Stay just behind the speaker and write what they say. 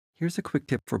Here's a quick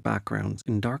tip for backgrounds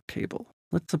in Darktable.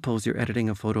 Let's suppose you're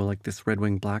editing a photo like this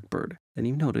red-winged blackbird, and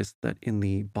you notice that in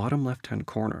the bottom left-hand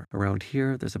corner, around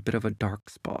here, there's a bit of a dark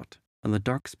spot, and the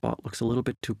dark spot looks a little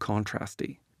bit too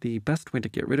contrasty. The best way to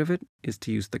get rid of it is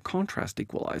to use the contrast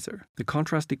equalizer. The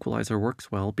contrast equalizer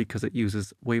works well because it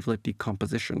uses wavelet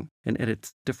decomposition and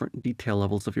edits different detail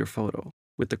levels of your photo.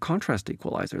 With the contrast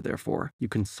equalizer, therefore, you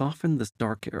can soften this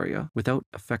dark area without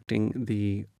affecting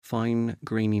the fine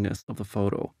graininess of the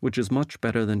photo, which is much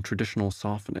better than traditional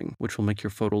softening, which will make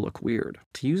your photo look weird.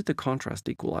 To use the contrast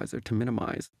equalizer to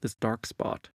minimize this dark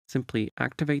spot, simply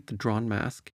activate the drawn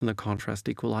mask in the contrast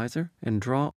equalizer and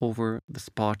draw over the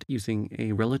spot using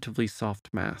a relatively soft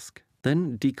mask.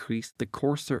 Then decrease the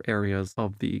coarser areas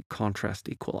of the contrast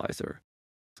equalizer.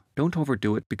 Don't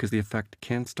overdo it because the effect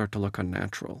can start to look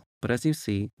unnatural. But as you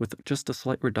see, with just a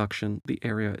slight reduction, the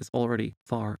area is already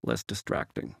far less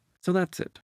distracting. So that's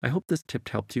it. I hope this tip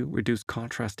helped you reduce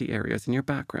contrasty areas in your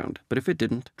background, but if it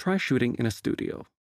didn't, try shooting in a studio.